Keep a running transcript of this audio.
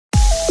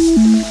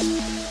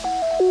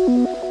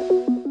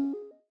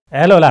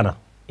Hello, Lana.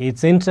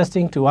 It's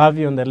interesting to have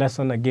you on the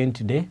lesson again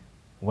today.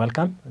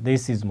 Welcome.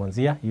 This is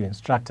Monzia, your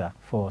instructor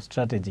for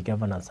Strategy,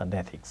 Governance and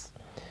Ethics.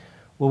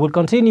 We will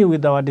continue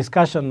with our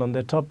discussion on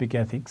the topic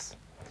ethics.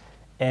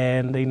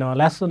 And in our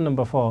lesson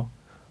number 4,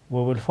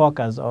 we will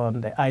focus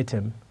on the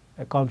item,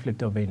 a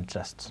conflict of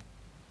interest.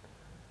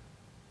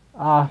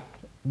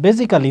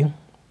 Basically,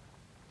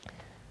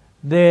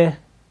 the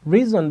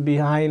reason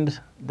behind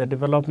the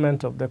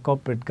development of the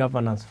corporate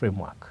governance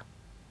framework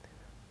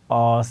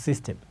or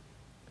system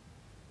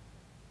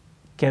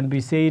can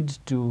be said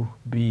to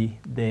be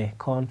the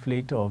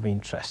conflict of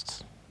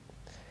interest.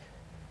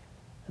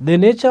 The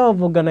nature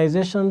of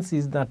organizations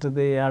is that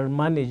they are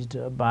managed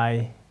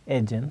by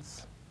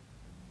agents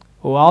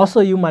who are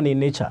also human in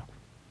nature.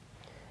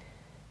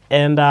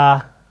 And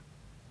that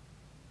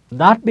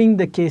being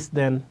the case,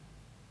 then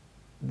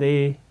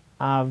they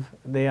have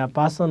their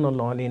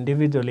personal or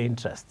individual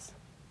interests.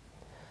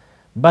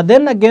 But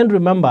then again,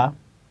 remember,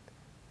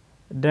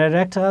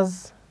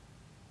 directors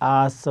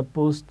are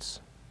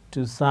supposed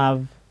to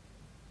serve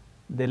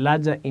the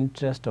larger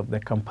interest of the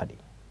company.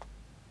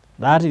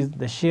 That is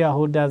the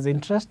shareholders'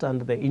 interest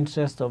and the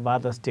interest of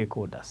other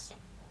stakeholders.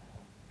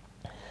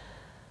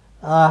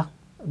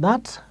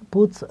 That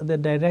puts the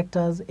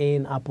directors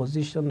in a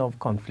position of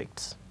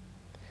conflict.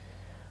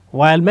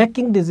 While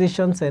making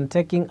decisions and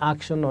taking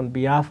action on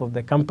behalf of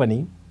the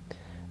company,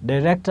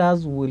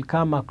 directors will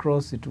come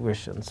across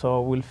situations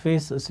or will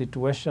face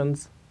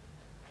situations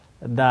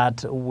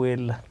that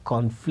will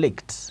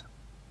conflict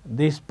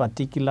these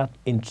particular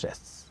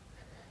interests.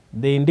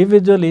 The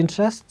individual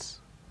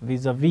interests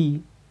vis-a-vis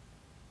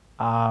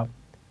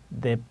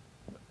the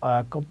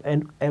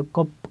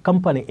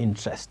company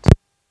interest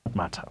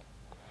matter.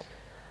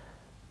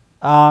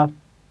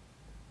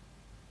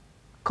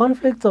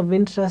 Conflicts of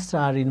interest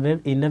are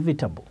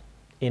inevitable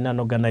in an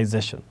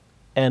organization,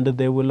 and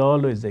they will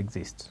always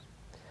exist.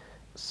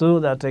 So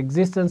that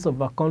existence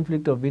of a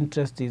conflict of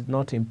interest is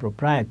not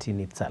impropriety in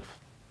itself.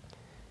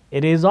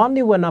 It is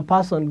only when a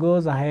person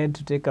goes ahead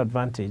to take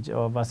advantage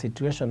of a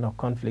situation of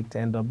conflict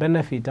and the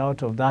benefit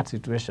out of that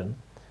situation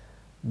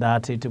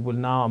that it will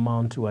now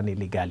amount to an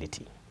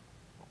illegality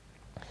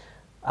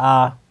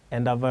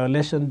and a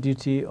violation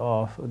duty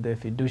of the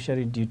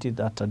fiduciary duty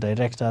that the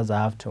directors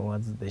have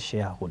towards the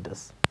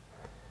shareholders.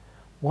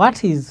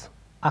 What is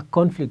a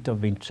conflict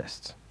of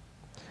interest?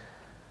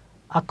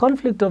 A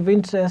conflict of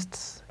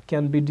interest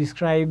can be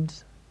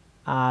described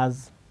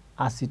as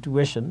a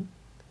situation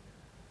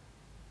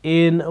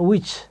in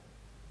which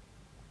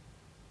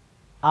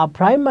our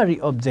primary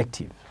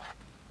objective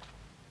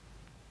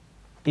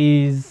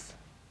is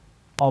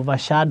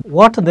overshadowed.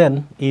 What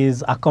then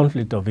is a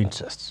conflict of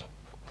interest?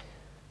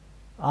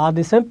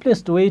 The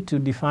simplest way to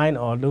define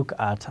or look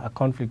at a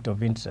conflict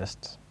of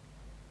interest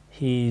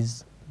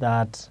is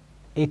that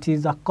it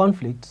is a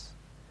conflict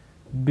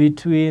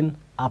between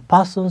a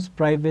person's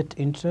private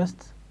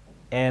interest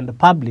and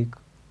public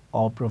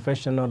or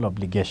professional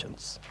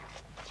obligations.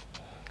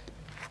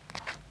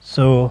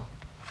 So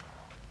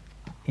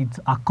it's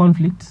a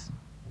conflict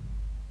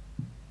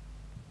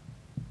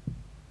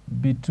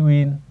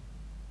between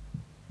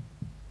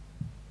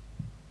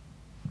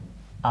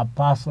a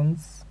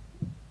person's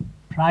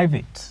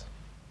private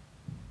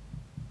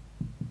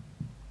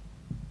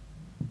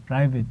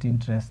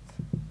interest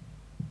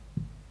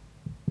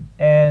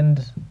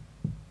and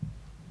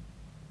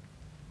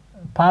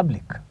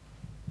public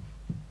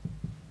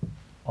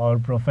or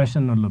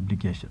professional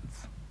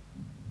obligations.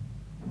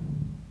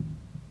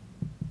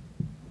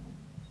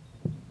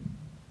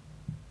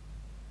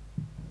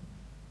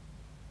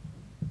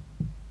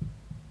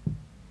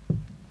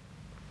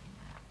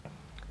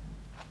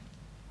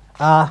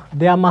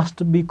 There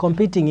must be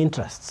competing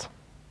interests,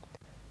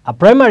 a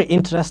primary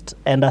interest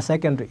and a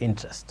secondary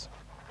interest.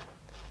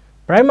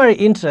 Primary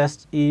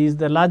interest is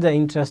the larger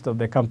interest of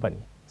the company.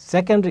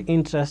 Secondary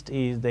interest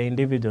is the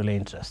individual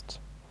interest.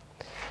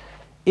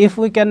 If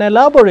we can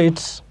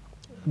elaborate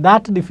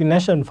that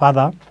definition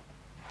further,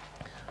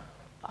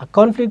 a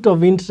conflict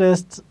of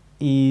interest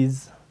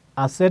is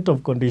a set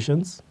of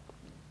conditions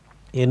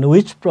in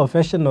which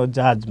professional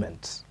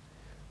judgment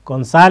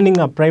concerning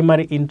a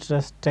primary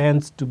interest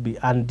tends to be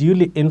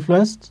unduly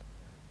influenced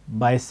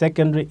by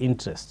secondary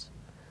interest,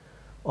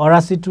 or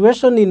a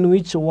situation in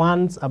which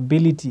one's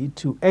ability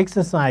to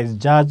exercise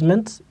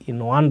judgment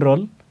in one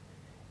role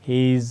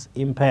is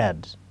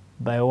impaired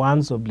by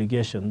one's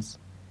obligations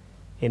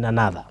in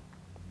another.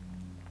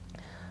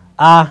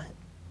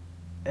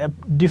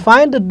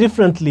 Defined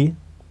differently,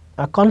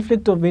 a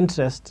conflict of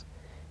interest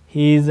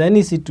is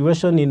any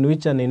situation in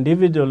which an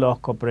individual or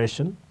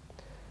corporation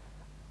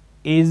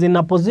is in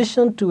a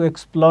position to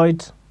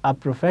exploit a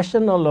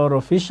professional or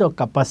official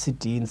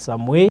capacity in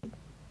some way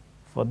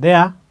for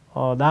their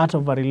or that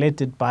of a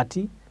related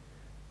party,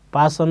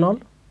 personal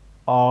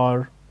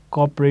or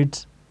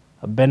corporate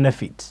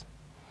benefit.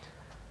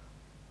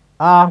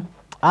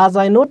 As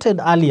I noted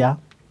earlier,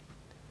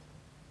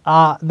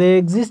 the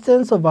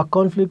existence of a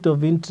conflict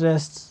of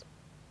interest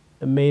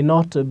may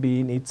not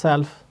be in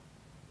itself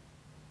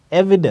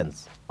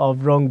evidence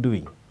of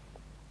wrongdoing.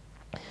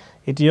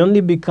 It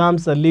only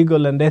becomes a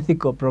legal and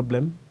ethical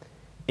problem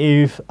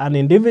if an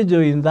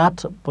individual in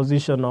that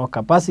position or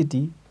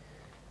capacity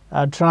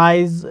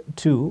tries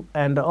to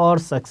and or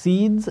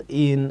succeeds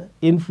in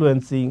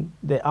influencing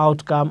the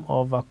outcome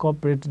of a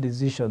corporate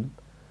decision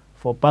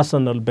for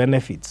personal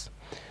benefits.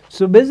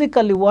 So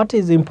basically what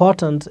is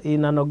important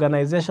in an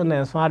organization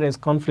as far as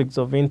conflicts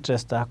of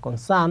interest are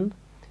concerned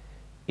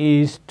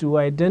is to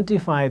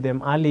identify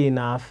them early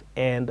enough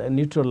and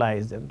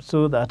neutralize them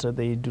so that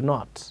they do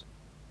not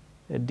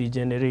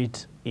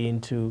degenerate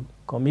into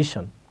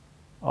commission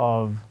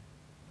of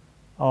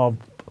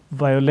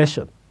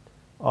violation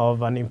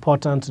of an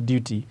important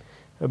duty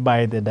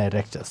by the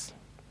directors.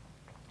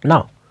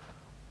 Now,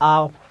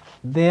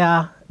 there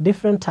are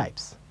different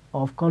types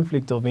of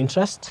conflict of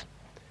interest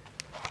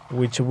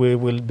which we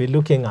will be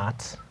looking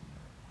at.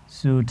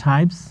 So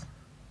types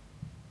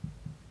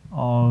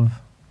of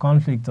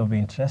conflict of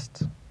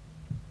interest.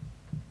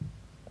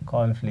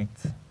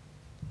 Conflict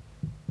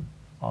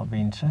of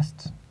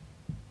interest.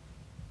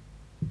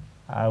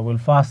 I will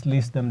first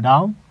list them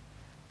down.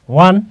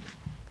 1,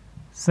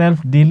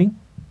 self-dealing.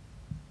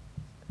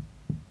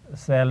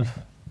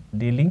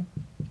 Self-dealing.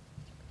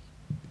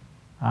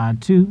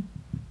 2,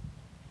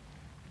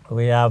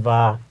 we have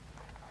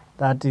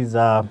that is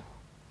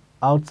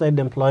outside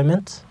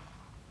employment.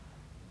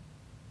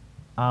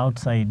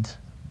 Outside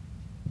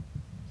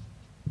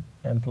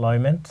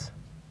employment.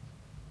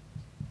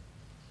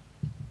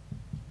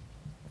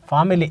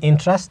 Family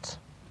interest.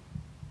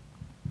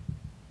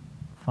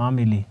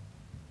 Family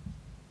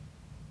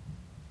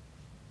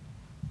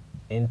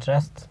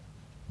interest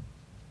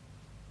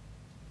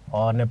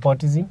or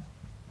nepotism.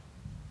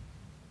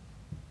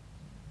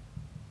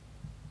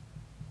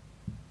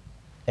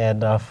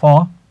 And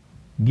 4,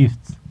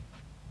 gifts.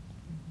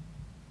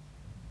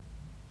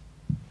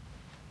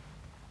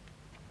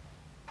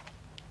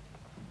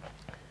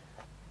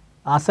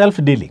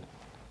 Self-dealing.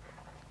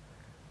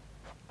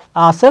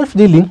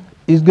 Self-dealing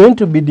is going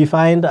to be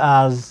defined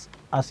as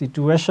a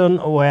situation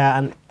where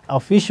an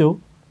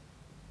official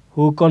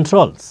who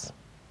controls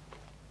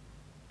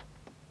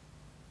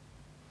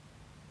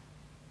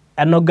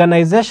an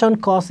organization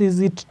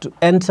causes it to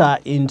enter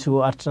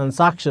into a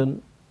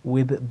transaction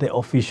with the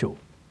official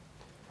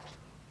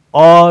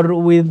or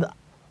with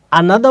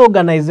another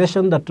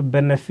organization that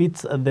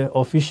benefits the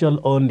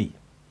official only.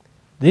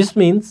 This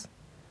means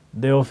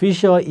the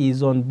official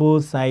is on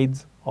both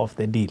sides of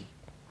the deal.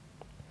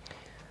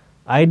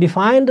 I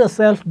defined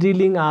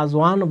self-dealing as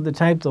one of the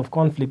types of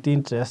conflict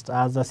interest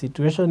as a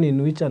situation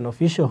in which an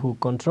official who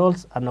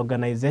controls an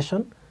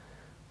organization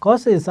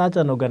causes such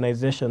an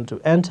organization to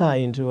enter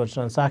into a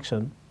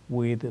transaction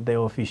with the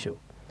official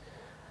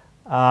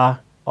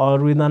or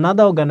with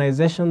another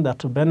organization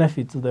that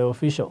benefits the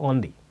official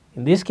only.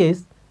 In this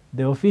case,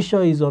 the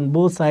official is on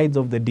both sides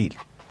of the deal.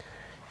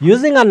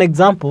 Using an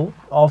example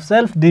of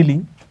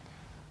self-dealing,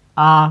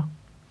 there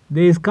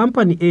is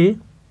company A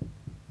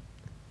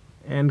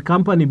and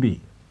company B.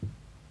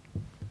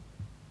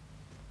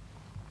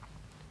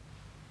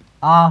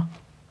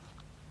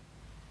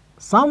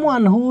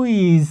 Someone who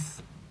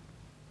is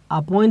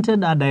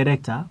appointed a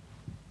director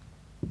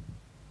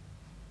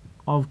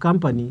of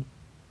company,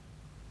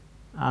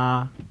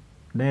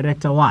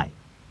 Director Y.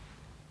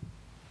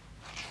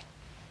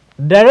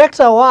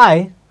 Director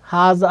Y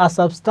has a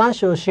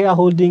substantial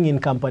shareholding in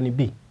company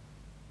B,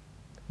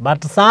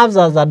 but serves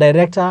as a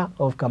director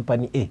of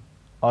company A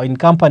or in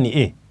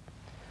company A.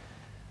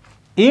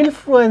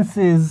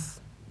 Influences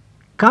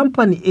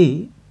company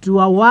A to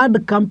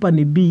award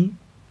company B,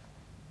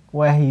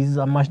 where he is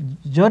a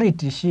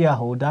majority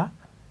shareholder,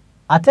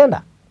 a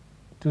tender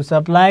to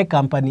supply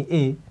company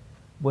A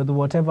with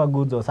whatever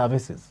goods or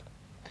services.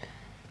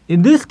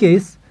 In this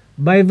case,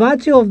 by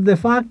virtue of the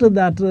fact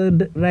that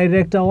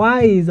Director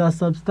Y is a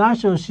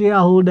substantial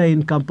shareholder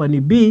in company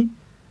B,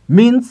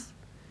 means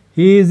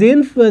he is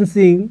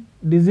influencing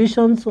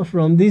decisions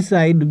from this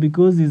side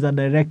because he is a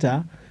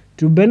director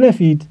to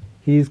benefit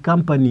his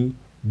company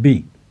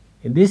B.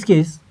 In this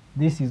case,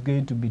 this is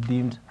going to be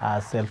deemed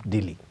as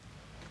self-dealing.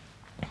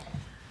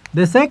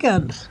 The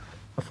second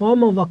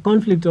form of a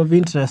conflict of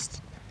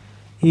interest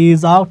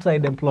is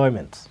outside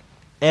employment.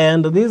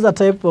 And this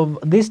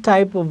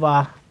type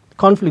of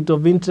conflict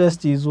of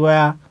interest is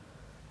where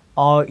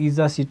or is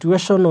a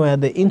situation where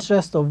the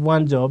interest of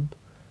one job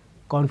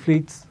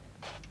conflicts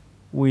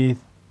with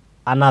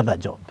another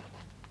job.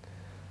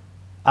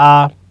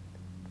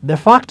 The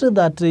fact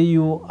that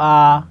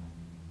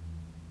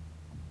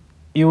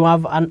you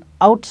have an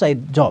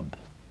outside job,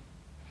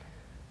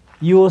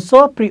 you are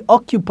so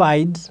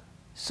preoccupied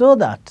so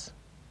that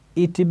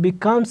it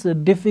becomes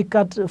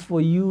difficult for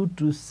you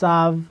to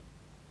serve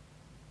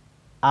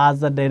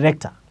as a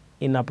director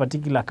in a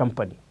particular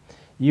company.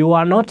 You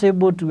are not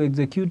able to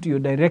execute your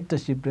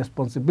directorship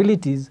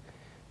responsibilities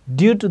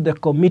due to the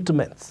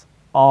commitments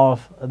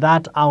of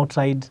that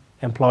outside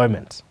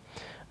employment.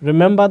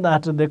 Remember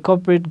that the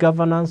corporate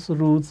governance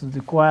rules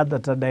require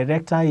that a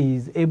director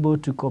is able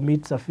to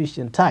commit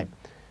sufficient time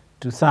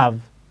to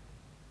serve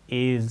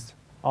his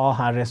or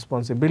her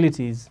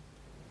responsibilities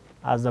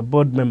as a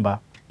board member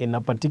in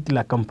a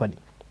particular company.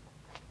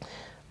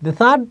 The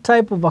third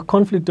type of a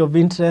conflict of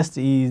interest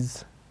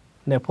is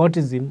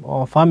nepotism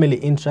or family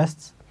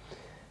interests.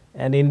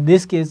 And in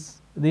this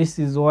case, this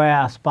is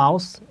where a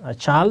spouse, a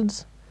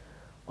child,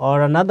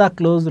 or another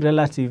close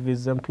relative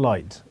is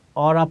employed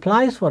or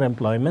applies for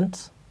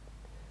employment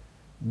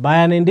by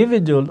an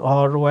individual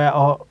or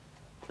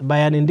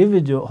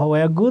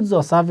where goods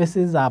or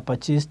services are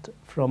purchased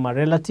from a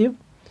relative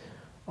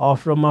or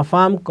from a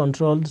firm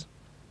controlled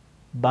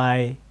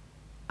by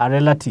a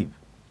relative.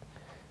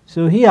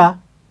 So here,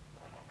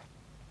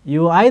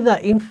 you are either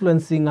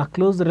influencing a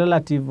close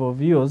relative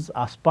of yours,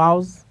 a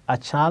spouse, a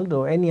child,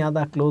 or any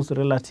other close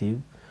relative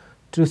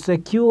to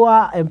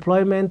secure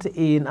employment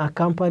in a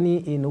company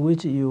in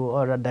which you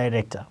are a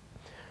director,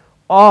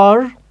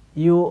 or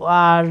you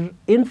are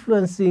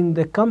influencing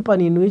the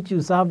company in which you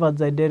serve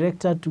as a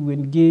director to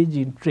engage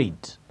in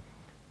trade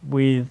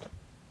with,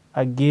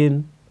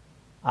 again,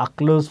 a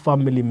close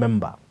family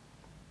member.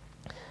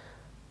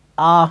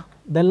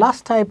 The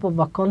last type of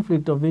a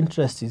conflict of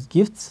interest is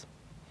gifts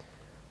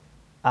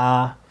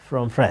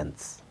from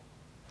friends.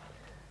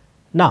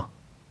 Now,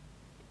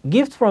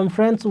 gifts from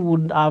friends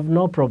would have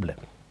no problem.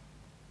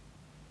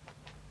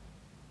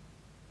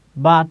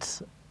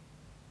 But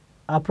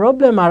a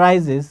problem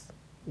arises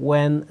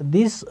when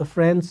these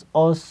friends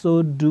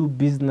also do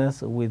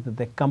business with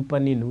the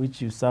company in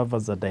which you serve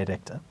as a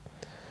director.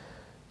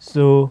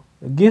 So,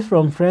 gifts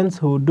from friends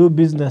who do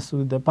business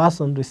with the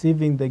person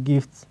receiving the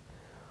gifts,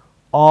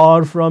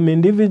 or from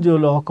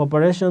individual or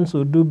corporations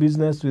who do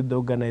business with the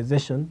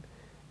organization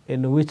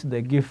in which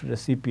the gift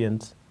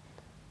recipient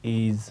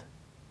is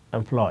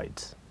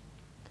employed.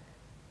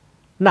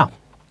 Now,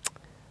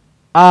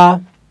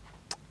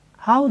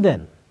 how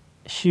then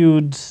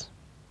should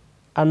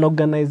an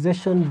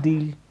organization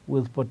deal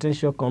with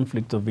potential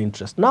conflict of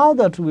interest? Now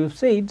that we've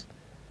said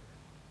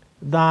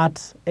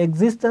that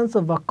existence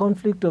of a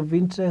conflict of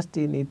interest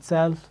in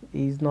itself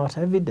is not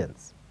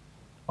evidence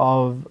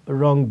of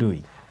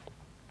wrongdoing,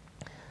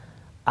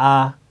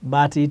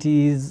 but it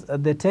is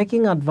the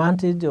taking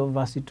advantage of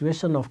a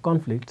situation of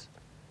conflict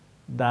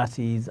that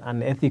is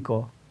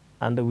unethical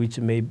and which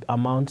may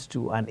amount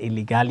to an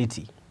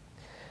illegality.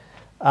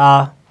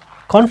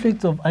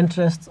 Conflicts of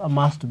interest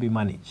must be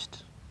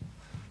managed.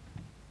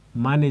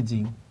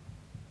 Managing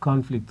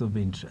conflict of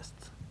interest.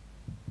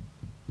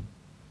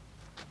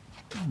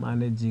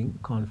 Managing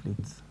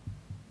conflicts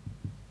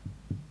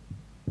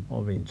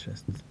of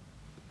interest.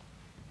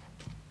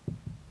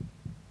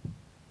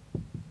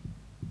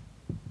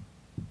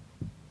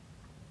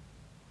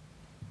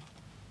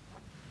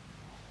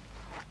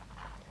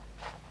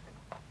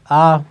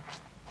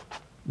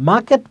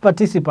 Market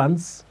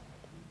participants,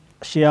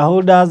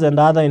 shareholders, and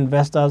other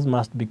investors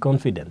must be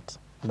confident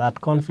that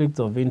conflicts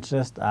of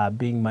interest are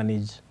being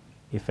managed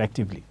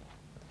effectively.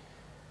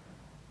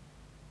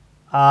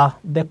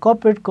 The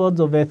corporate codes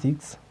of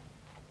ethics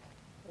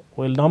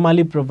will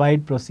normally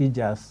provide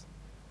procedures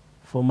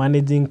for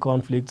managing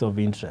conflicts of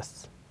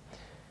interest.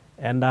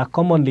 And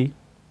commonly,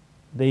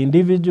 the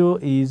individual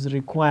is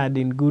required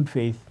in good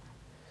faith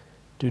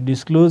to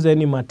disclose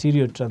any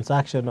material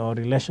transaction or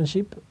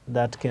relationship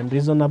that can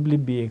reasonably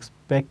be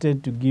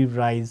expected to give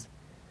rise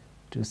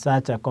to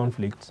such a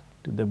conflict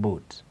to the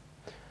board.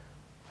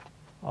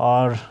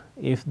 Or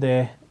if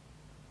the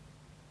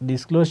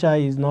disclosure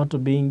is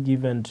not being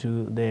given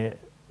to the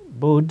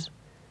board,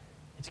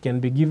 it can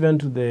be given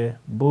to the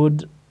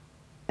board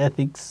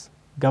ethics,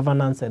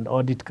 governance, and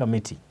audit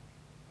committee.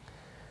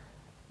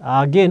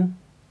 Again,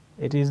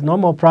 it is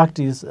normal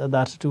practice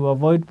that to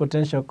avoid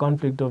potential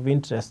conflict of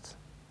interest,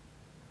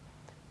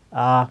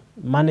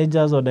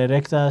 managers or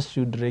directors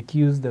should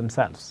recuse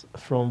themselves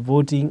from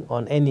voting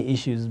on any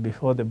issues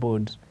before the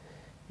board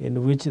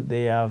in which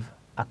they have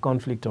a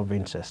conflict of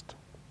interest.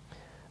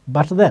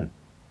 But then,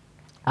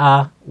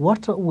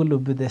 what will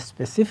be the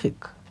specific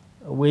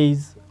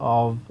ways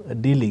of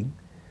dealing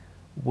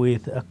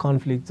with a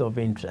conflict of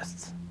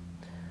interest?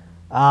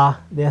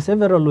 There are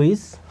several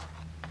ways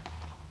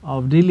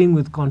of dealing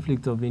with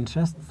conflict of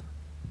interest,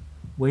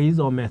 ways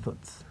or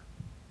methods.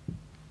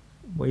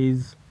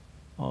 Ways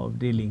of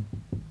dealing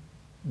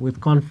with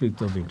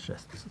conflict of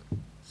interest,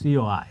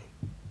 COI,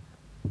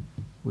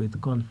 with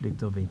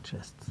conflict of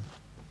interest.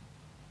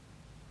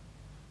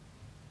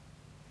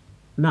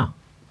 Now,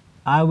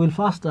 I will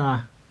first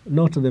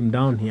note them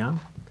down here.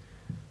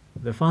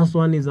 The first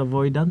one is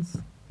avoidance.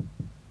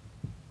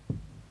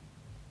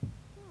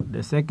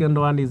 The second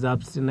one is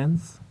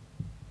abstinence.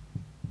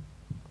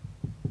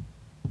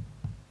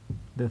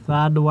 The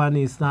third one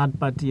is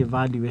third-party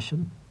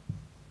evaluation.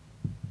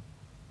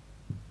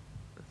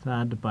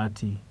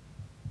 Third-party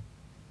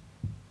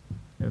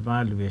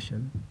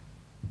evaluation.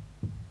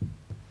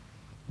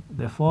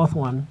 The fourth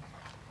one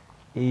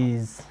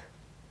is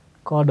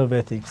code of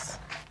ethics.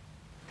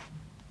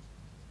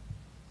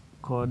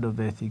 Code of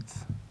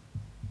ethics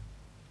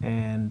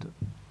and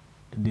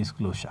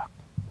disclosure.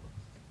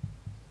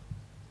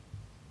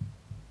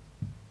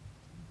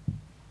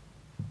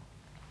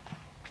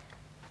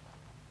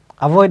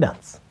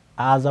 Avoidance.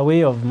 as a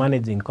way of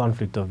managing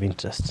conflict of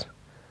interest.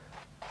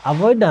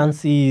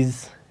 Avoidance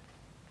is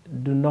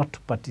do not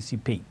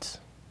participate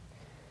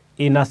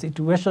in a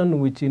situation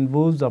which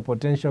involves a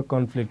potential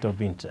conflict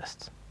of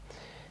interest.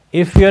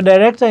 If you're a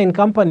director in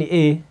company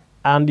A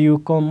and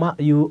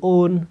you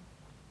own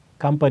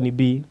company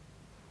B,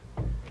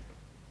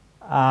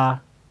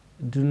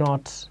 do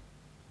not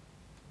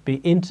be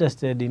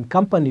interested in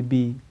company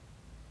B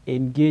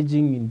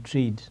engaging in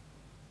trade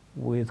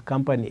with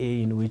company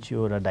A in which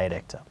you're a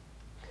director.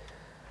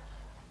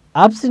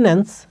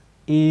 Abstinence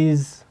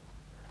is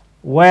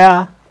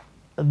where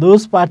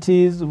those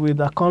parties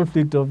with a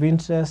conflict of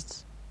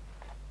interest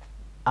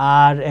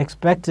are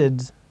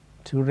expected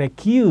to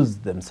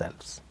recuse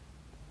themselves,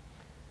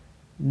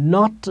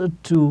 not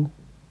to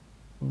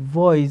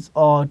voice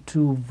or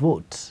to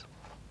vote,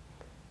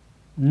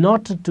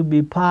 not to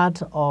be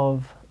part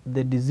of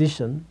the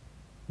decision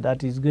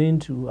that is going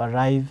to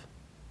arrive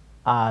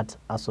at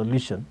a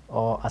solution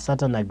or a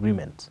certain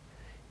agreement,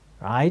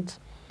 right?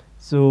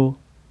 So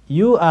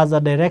you as a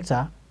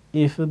director,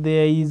 if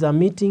there is a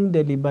meeting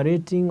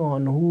deliberating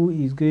on who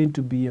is going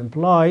to be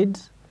employed,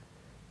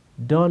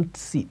 don't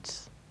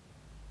sit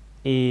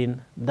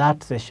in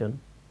that session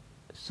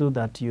so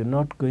that you're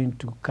not going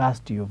to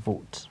cast your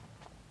vote.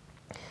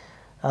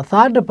 A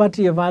third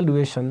party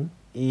evaluation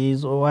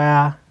is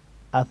where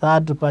a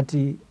third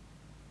party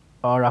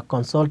or a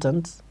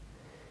consultant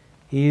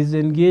is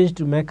engaged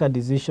to make a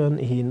decision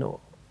in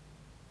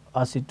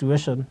a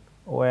situation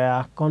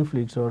where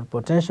conflict or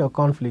potential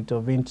conflict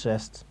of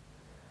interest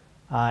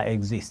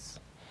exists.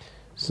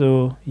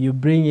 So you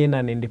bring in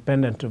an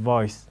independent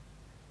voice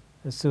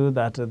so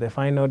that the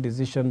final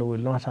decision will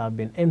not have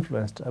been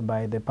influenced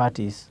by the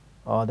parties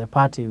or the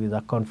party with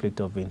a conflict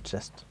of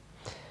interest.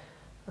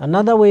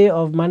 Another way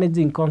of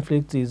managing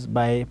conflict is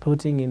by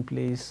putting in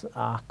place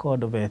a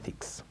code of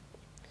ethics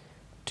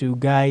to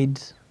guide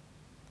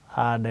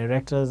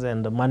directors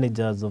and the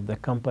managers of the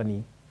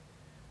company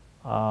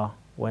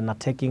when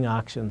taking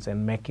actions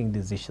and making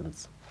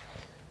decisions.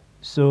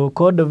 So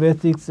code of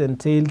ethics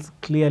entails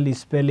clearly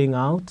spelling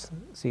out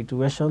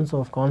situations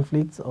of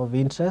conflicts of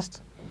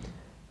interest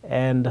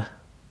and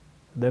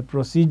the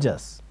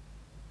procedures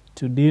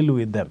to deal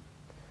with them.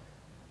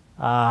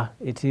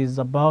 It is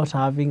about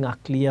having a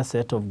clear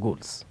set of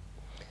goals.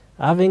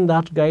 Having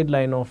that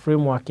guideline or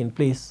framework in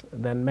place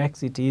then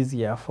makes it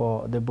easier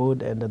for the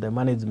board and the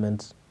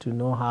management to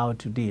know how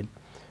to deal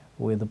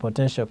with the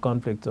potential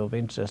conflict of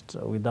interest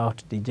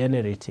without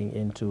degenerating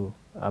into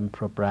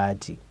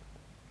impropriety.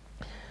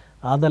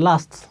 The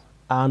last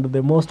and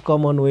the most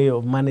common way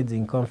of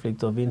managing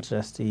conflict of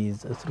interest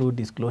is through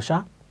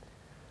disclosure.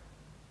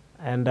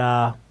 And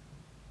a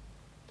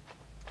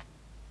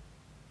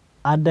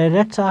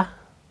director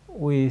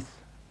with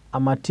a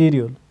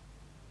material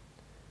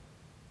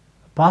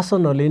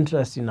personal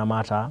interest in a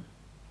matter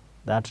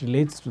that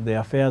relates to the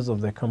affairs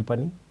of the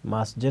company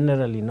must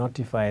generally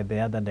notify the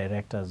other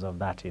directors of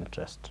that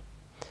interest.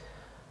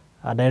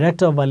 A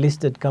director of a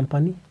listed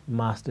company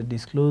must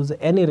disclose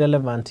any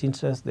relevant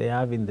interest they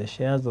have in the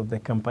shares of the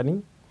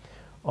company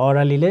or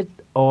a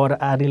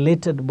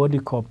related body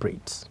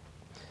corporate.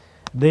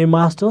 They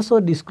must also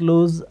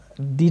disclose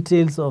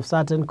details of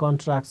certain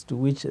contracts to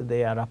which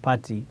they are a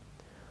party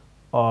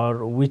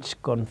or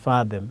which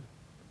confer them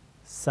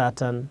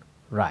certain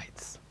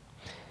rights.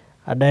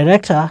 A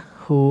director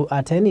who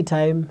at any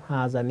time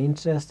has an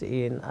interest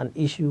in an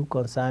issue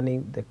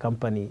concerning the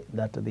company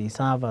that they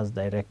serve as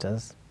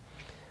directors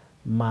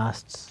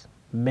must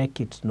make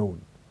it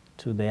known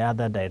to the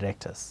other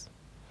directors.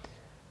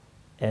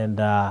 And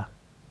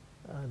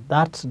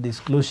that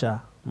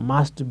disclosure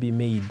must be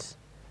made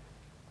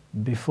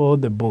before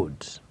the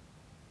board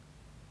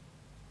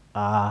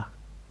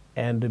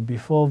and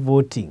before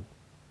voting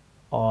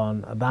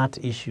on that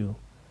issue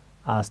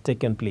has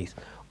taken place.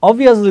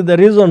 Obviously, the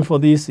reason for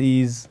this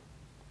is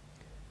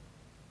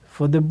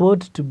for the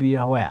board to be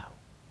aware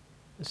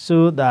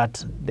so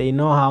that they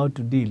know how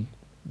to deal.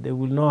 They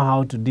will know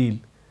how to deal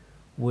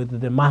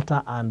with the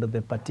matter and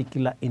the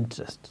particular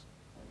interest,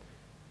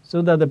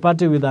 so that the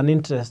party with an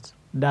interest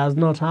does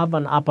not have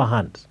an upper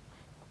hand.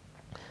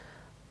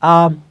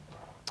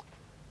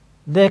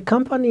 The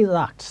Companies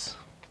Act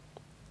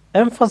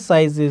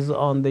emphasizes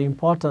on the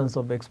importance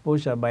of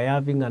exposure by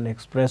having an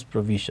express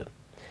provision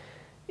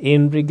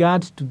in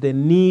regard to the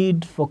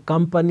need for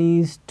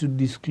companies to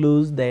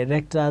disclose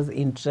directors'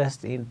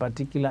 interest in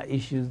particular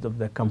issues of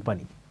the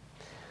company.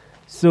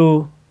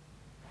 So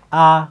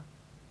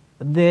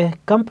the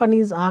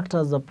Companies Act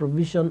has a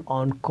provision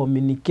on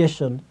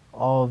communication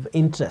of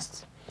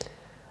interests,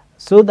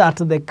 so that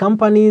the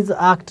Companies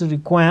Act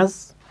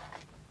requires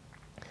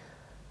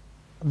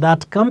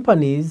that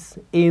companies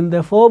in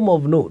the form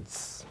of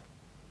notes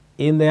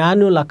in the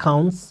annual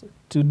accounts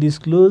to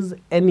disclose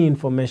any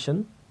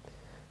information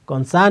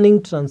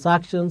concerning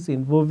transactions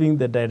involving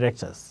the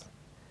directors.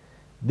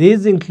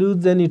 This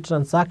includes any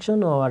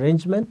transaction or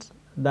arrangement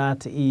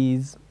that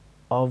is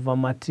of a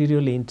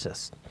material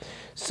interest.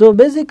 So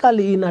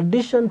basically, in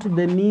addition to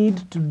the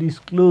need to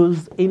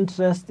disclose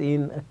interest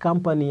in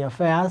company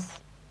affairs,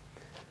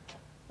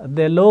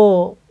 The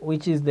law,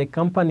 which is the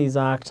Companies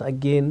Act,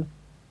 again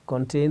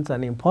contains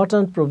an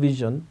important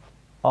provision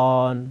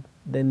on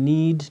the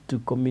need to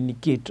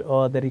communicate,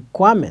 or the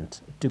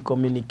requirement to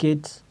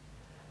communicate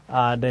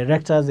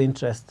directors'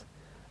 interest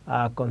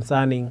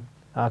concerning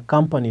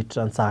company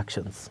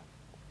transactions.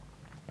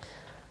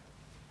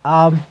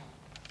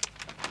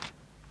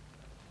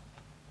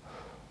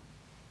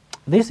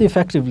 This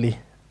effectively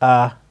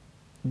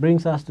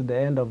brings us to the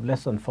end of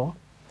lesson 4,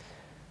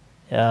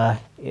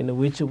 in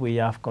which we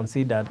have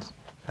considered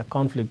a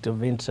conflict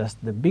of interest,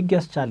 the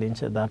biggest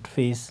challenge that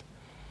face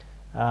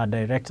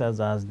directors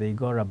as they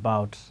go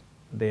about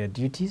their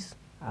duties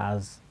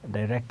as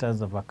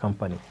directors of a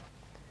company.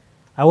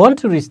 I want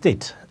to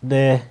restate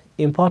the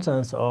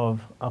importance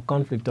of a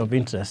conflict of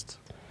interest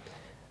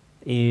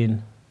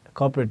in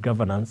corporate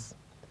governance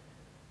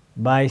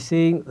by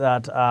saying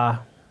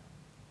that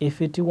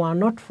if it were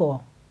not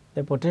for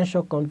the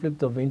potential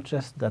conflict of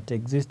interest that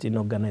exists in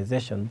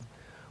organizations,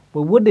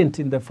 we wouldn't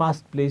in the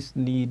first place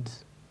need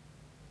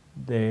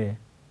the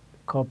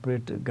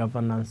corporate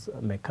governance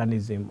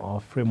mechanism or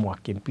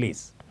framework in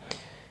place.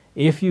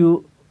 If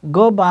you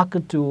go back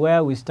to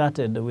where we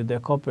started with the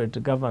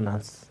corporate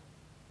governance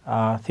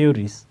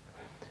theories,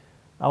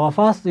 our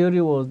first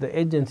theory was the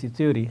agency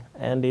theory,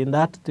 and in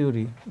that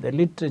theory, the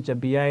literature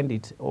behind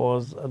it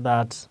was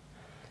that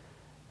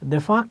the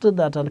fact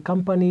that a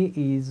company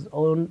is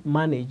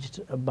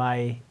managed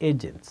by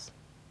agents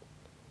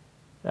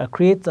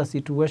creates a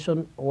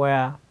situation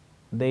where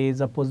there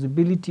is a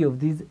possibility of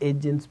these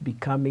agents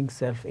becoming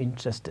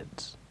self-interested,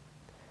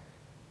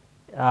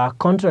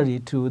 contrary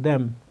to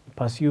them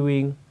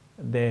pursuing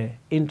the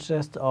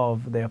interest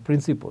of their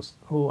principals,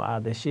 who are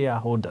the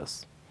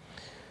shareholders.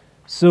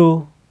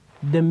 So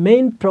the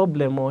main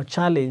problem or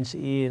challenge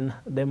in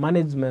the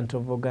management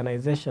of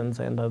organizations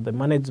and the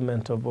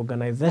management of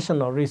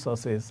organizational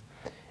resources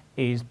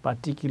is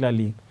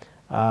particularly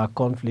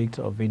conflict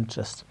of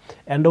interest.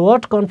 And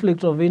what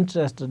conflict of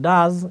interest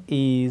does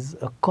is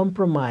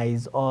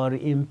compromise or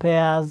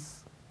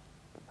impairs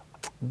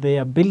the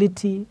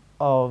ability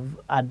of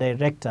a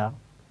director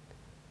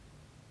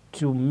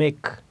to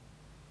make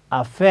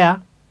a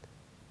fair,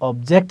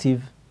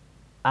 objective,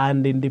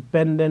 and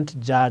independent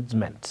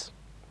judgment.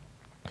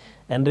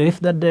 And if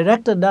the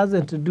director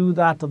doesn't do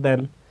that,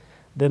 then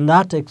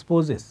that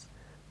exposes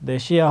the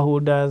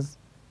shareholders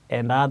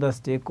and other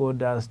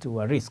stakeholders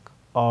to a risk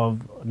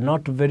of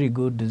not very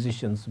good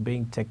decisions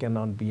being taken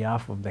on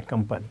behalf of the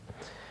company.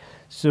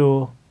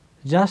 So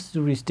just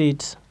to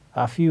restate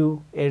a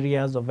few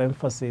areas of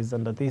emphasis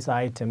under this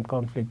item,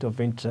 conflict of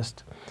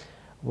interest,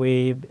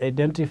 we've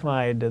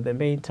identified the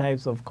main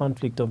types of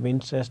conflict of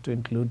interest to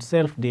include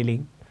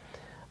self-dealing.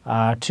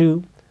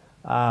 2,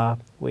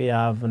 we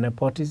have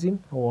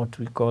nepotism, what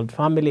we call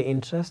family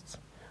interests.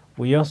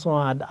 We also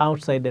had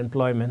outside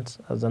employment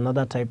as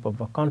another type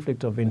of a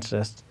conflict of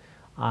interest.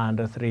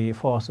 And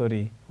 4,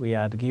 we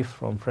had gift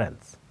from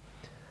friends.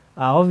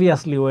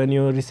 Obviously, when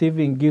you're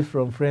receiving gift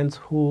from friends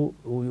who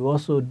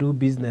also do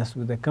business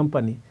with the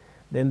company,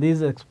 then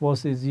this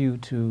exposes you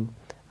to,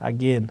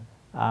 again,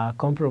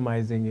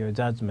 compromising your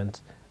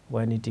judgment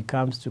when it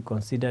comes to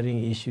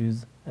considering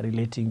issues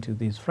relating to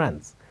these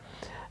friends.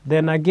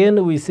 Then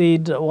again, we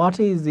said what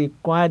is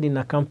required in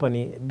a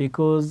company,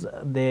 because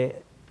the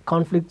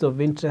conflicts of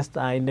interest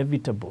are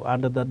inevitable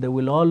and that they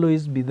will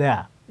always be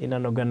there in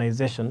an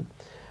organization.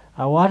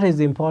 What is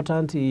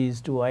important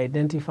is to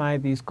identify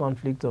these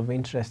conflicts of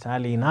interest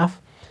early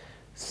enough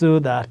so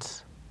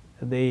that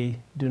they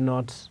do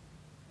not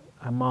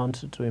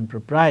amount to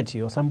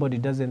impropriety or somebody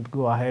doesn't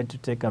go ahead to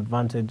take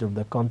advantage of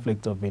the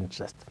conflict of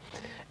interest.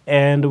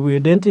 And we're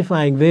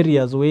identifying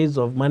various ways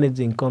of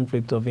managing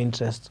conflict of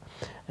interest.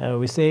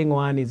 We're saying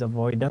one is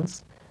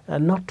avoidance,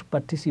 not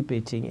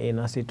participating in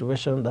a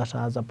situation that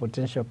has a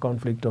potential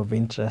conflict of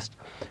interest.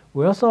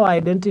 We're also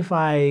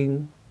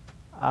identifying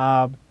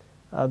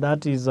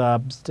that is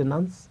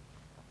abstinence,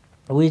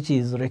 which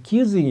is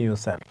recusing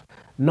yourself,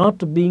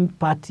 not being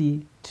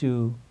party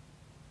to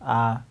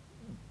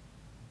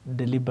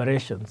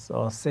deliberations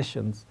or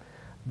sessions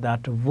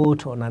that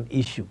vote on an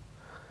issue.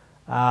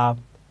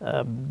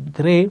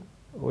 3,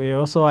 we're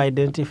also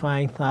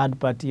identifying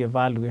third-party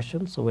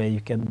evaluations, where you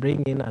can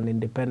bring in an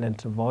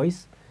independent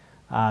voice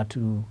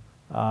to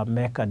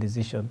make a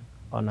decision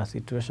on a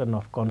situation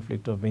of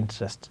conflict of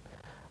interest.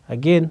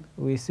 Again,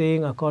 we're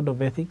saying a code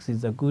of ethics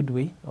is a good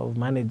way of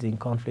managing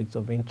conflicts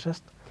of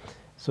interest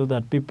so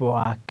that people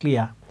are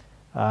clear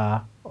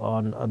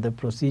on the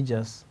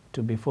procedures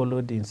to be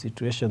followed in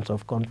situations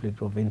of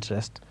conflict of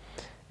interest.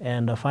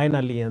 And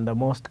finally, and the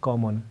most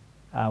common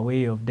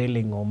way of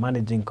dealing or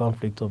managing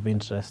conflict of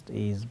interest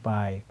is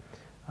by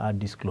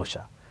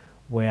disclosure,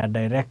 where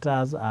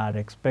directors are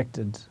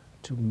expected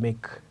to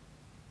make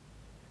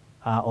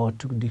or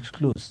to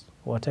disclose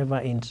whatever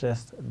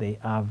interest they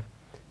have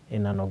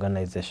in an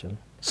organization.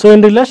 So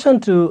in relation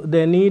to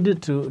the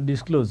need to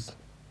disclose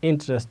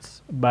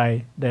interests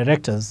by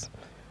directors,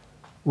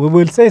 we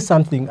will say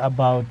something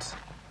about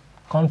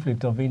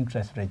conflict of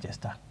interest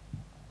register.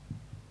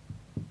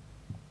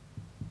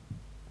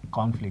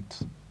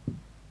 Conflict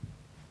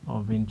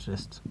of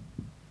interest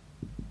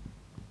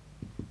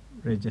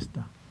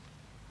register.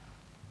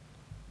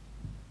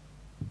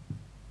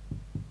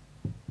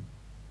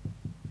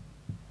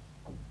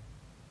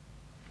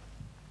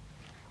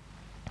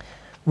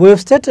 We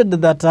have stated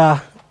that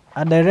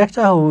a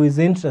director who is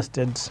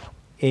interested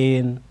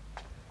in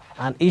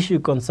an issue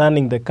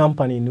concerning the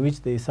company in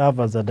which they serve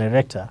as a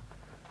director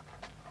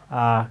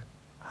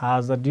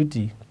has a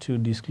duty to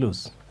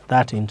disclose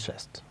that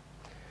interest.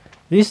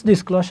 This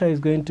disclosure is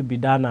going to be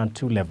done on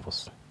two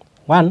levels.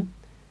 One,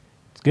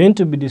 it's going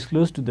to be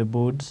disclosed to the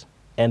board,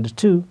 and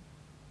two,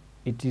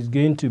 it is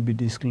going to be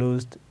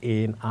disclosed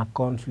in a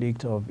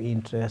conflict of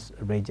interest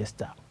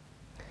register.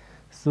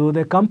 So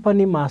the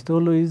company must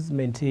always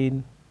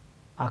maintain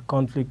a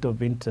conflict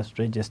of interest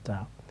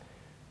register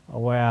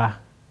where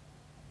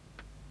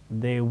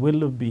they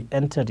will be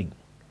entering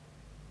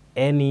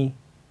any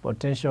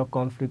potential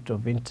conflict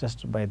of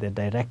interest by the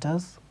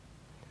directors.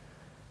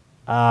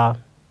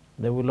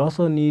 They will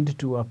also need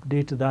to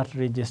update that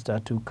register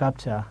to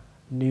capture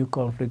new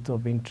conflicts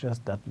of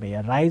interest that may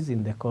arise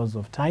in the course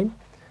of time,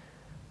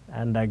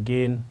 and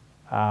again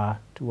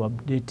to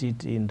update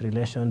it in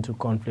relation to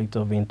conflict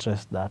of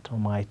interest that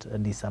might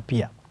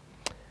disappear.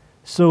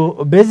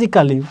 So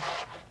basically,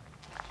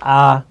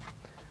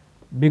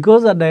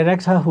 because a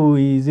director who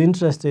is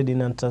interested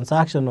in a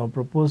transaction or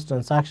proposed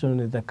transaction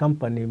with the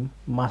company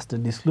must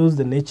disclose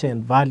the nature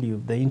and value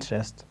of the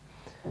interest,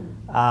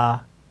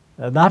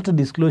 that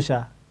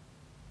disclosure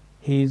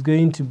is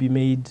going to be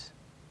made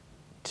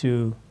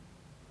to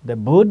the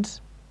board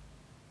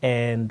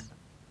and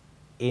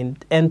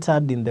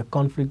entered in the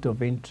conflict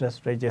of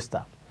interest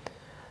register.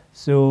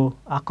 So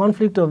a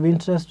conflict of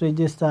interest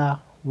register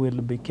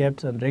will be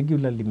kept and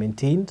regularly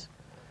maintained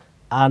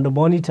and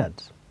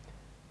monitored,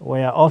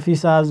 where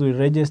officers will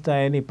register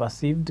any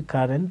perceived,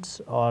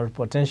 current, or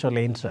potential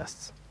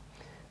interests.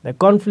 The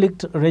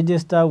conflict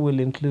register will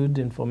include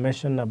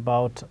information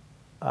about,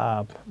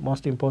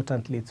 most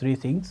importantly, three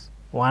things.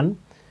 One,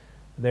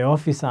 the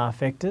officer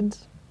affected.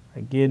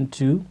 Again,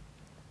 two,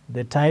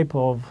 the type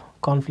of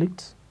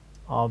conflict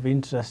of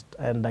interest.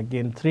 And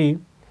again, three,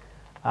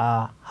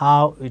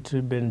 how it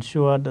will be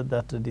ensured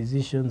that the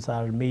decisions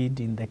are made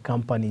in the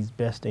company's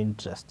best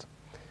interest.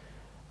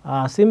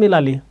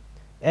 Similarly,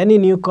 any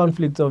new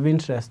conflicts of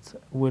interest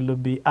will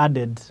be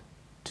added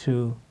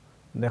to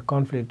the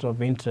conflict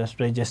of interest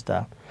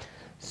register.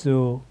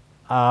 So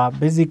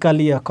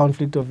basically, a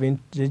conflict of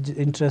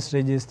interest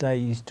register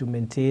is to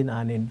maintain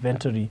an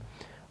inventory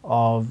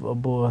of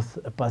both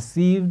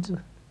perceived,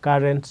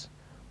 current,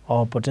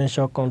 or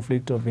potential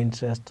conflict of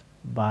interest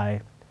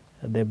by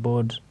the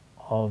board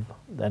of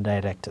the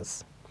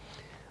directors.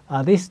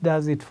 This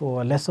does it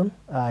for a lesson.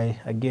 I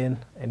again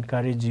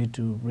encourage you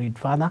to read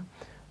further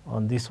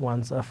on these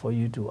ones for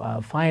you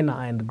to finer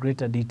and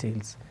greater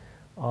details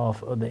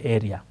of the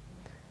area.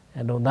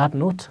 And on that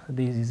note,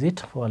 this is it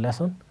for a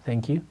lesson.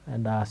 Thank you,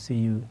 and I'll see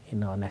you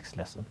in our next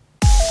lesson.